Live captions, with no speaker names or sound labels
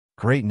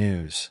Great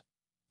news!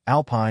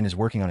 Alpine is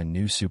working on a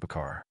new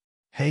supercar.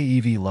 Hey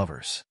EV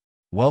lovers!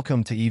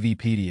 Welcome to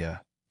EVpedia,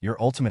 your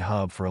ultimate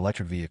hub for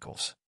electric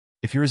vehicles.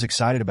 If you're as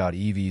excited about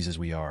EVs as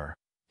we are,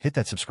 hit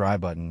that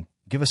subscribe button,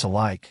 give us a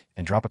like,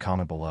 and drop a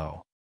comment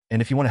below.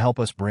 And if you want to help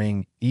us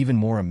bring even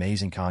more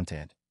amazing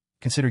content,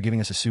 consider giving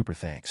us a super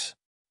thanks.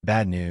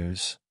 Bad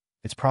news: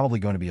 it's probably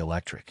going to be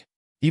electric.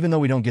 Even though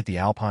we don't get the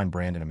Alpine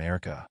brand in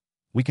America,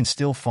 we can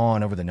still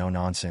fawn over the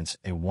no-nonsense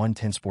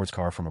A110 sports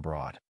car from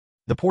abroad.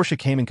 The Porsche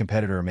Cayman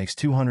competitor makes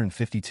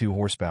 252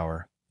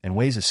 horsepower and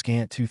weighs a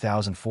scant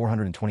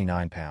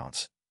 2,429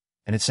 pounds,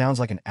 and it sounds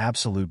like an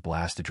absolute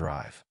blast to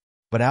drive.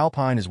 But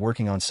Alpine is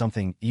working on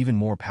something even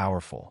more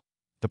powerful.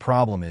 The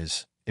problem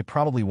is, it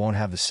probably won't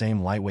have the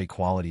same lightweight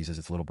qualities as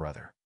its little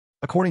brother.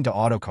 According to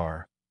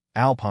Autocar,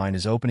 Alpine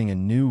is opening a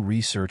new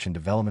research and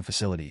development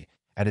facility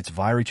at its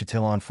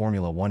Viry-Chatillon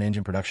Formula One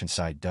engine production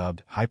site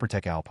dubbed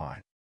Hypertech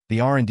Alpine.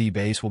 The R&D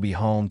base will be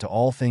home to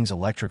all things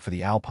electric for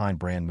the Alpine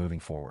brand moving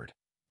forward,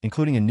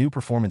 including a new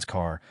performance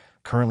car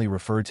currently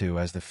referred to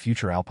as the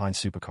future Alpine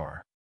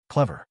Supercar.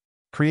 Clever.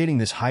 Creating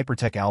this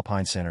Hypertech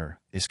Alpine Center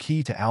is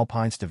key to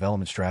Alpine's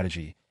development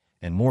strategy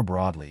and, more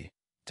broadly,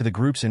 to the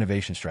group's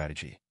innovation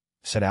strategy,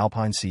 said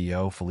Alpine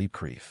CEO Philippe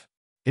Krief.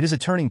 It is a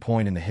turning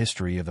point in the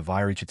history of the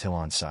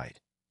Viry-Chatillon site,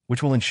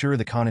 which will ensure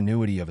the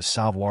continuity of a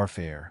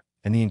savoir-faire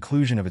and the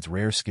inclusion of its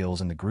rare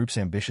skills in the group's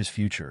ambitious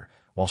future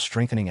while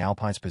strengthening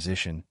Alpine's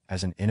position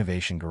as an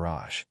innovation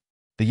garage.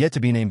 The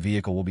yet-to-be-named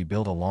vehicle will be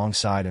built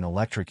alongside an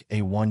electric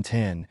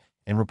A110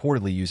 and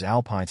reportedly use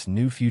Alpine's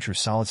new future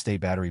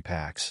solid-state battery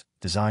packs,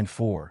 designed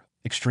for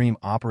extreme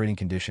operating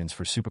conditions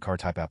for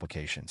supercar-type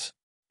applications.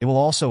 It will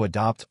also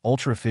adopt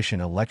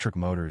ultra-efficient electric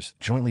motors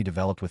jointly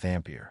developed with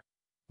Ampere,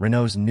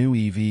 Renault's new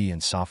EV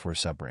and software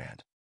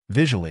sub-brand.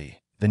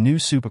 Visually, the new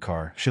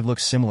supercar should look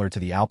similar to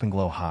the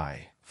Alpenglow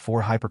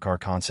Hy4 hypercar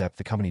concept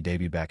the company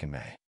debuted back in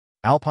May.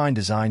 Alpine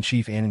design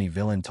chief Anthony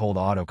Villen told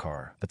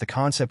Autocar that the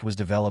concept was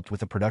developed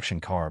with a production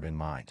carb in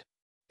mind.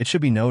 It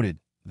should be noted,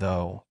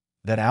 though,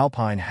 that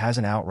Alpine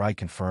hasn't outright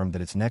confirmed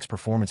that its next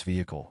performance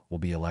vehicle will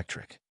be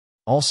electric.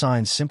 All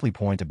signs simply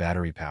point to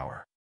battery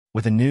power.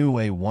 With a new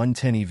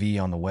A110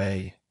 EV on the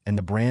way and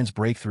the brand's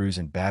breakthroughs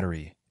in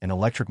battery and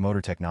electric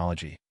motor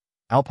technology,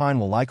 Alpine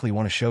will likely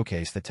want to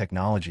showcase that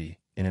technology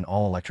in an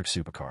all-electric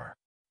supercar.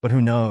 But who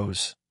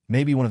knows,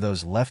 maybe one of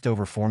those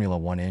leftover Formula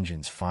One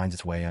engines finds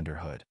its way under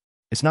hood.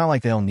 It's not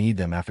like they'll need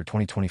them after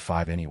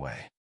 2025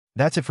 anyway.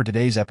 That's it for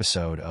today's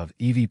episode of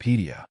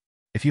EVpedia.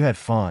 If you had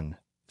fun,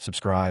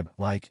 subscribe,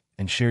 like,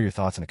 and share your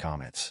thoughts in the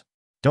comments.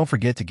 Don't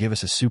forget to give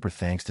us a super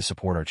thanks to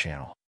support our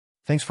channel.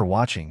 Thanks for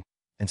watching,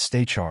 and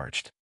stay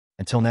charged.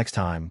 Until next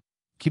time,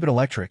 keep it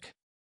electric.